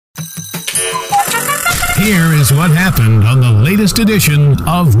Here is what happened on the latest edition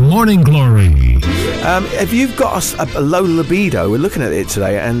of Morning Glory. If you've got a low libido, we're looking at it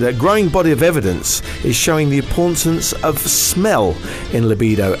today, and a growing body of evidence is showing the importance of smell in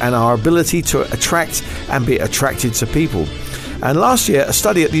libido and our ability to attract and be attracted to people. And last year, a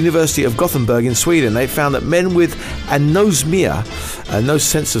study at the University of Gothenburg in Sweden, they found that men with anosmia, no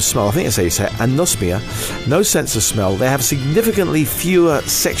sense of smell, I think that's how you say it, anosmia, no sense of smell, they have significantly fewer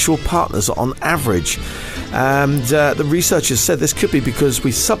sexual partners on average. And the researchers said this could be because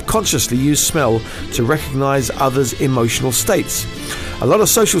we subconsciously use smell to recognize others' emotional states. A lot of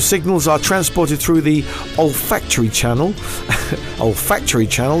social signals are transported through the olfactory channel. Olfactory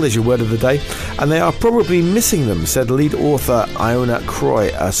channel is your word of the day. And they are probably missing them, said lead author Iona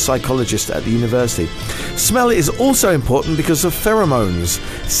Croy, a psychologist at the university. Smell is also important because of pheromones,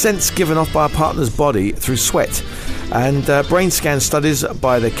 scents given off by a partner's body through sweat. And brain scan studies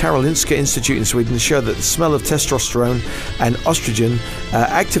by the Karolinska Institute in Sweden show that the smell of testosterone and estrogen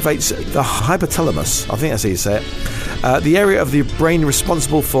activates the hypothalamus, I think that's how you say it, the area of the brain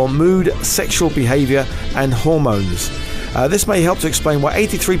responsible for mood, sexual behavior and hormones. This may help to explain why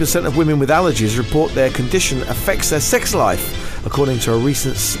 83% of women with allergies report their condition affects their sex life, according to a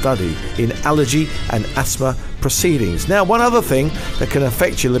recent study in allergy and asthma proceedings. Now, one other thing that can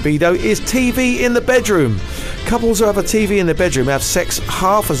affect your libido is TV in the bedroom. Couples who have a TV in the bedroom have sex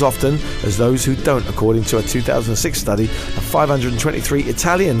half as often as those who don't, according to a 2006 study of 523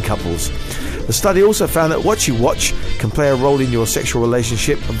 Italian couples. The study also found that what you watch can play a role in your sexual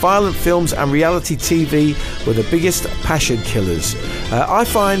relationship. Violent films and reality TV were the biggest passion killers. I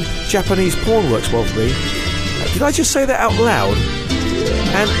find Japanese porn works well for me. Did I just say that out loud?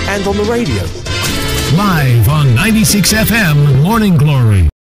 And on the radio? Live on 96 FM Morning Glory.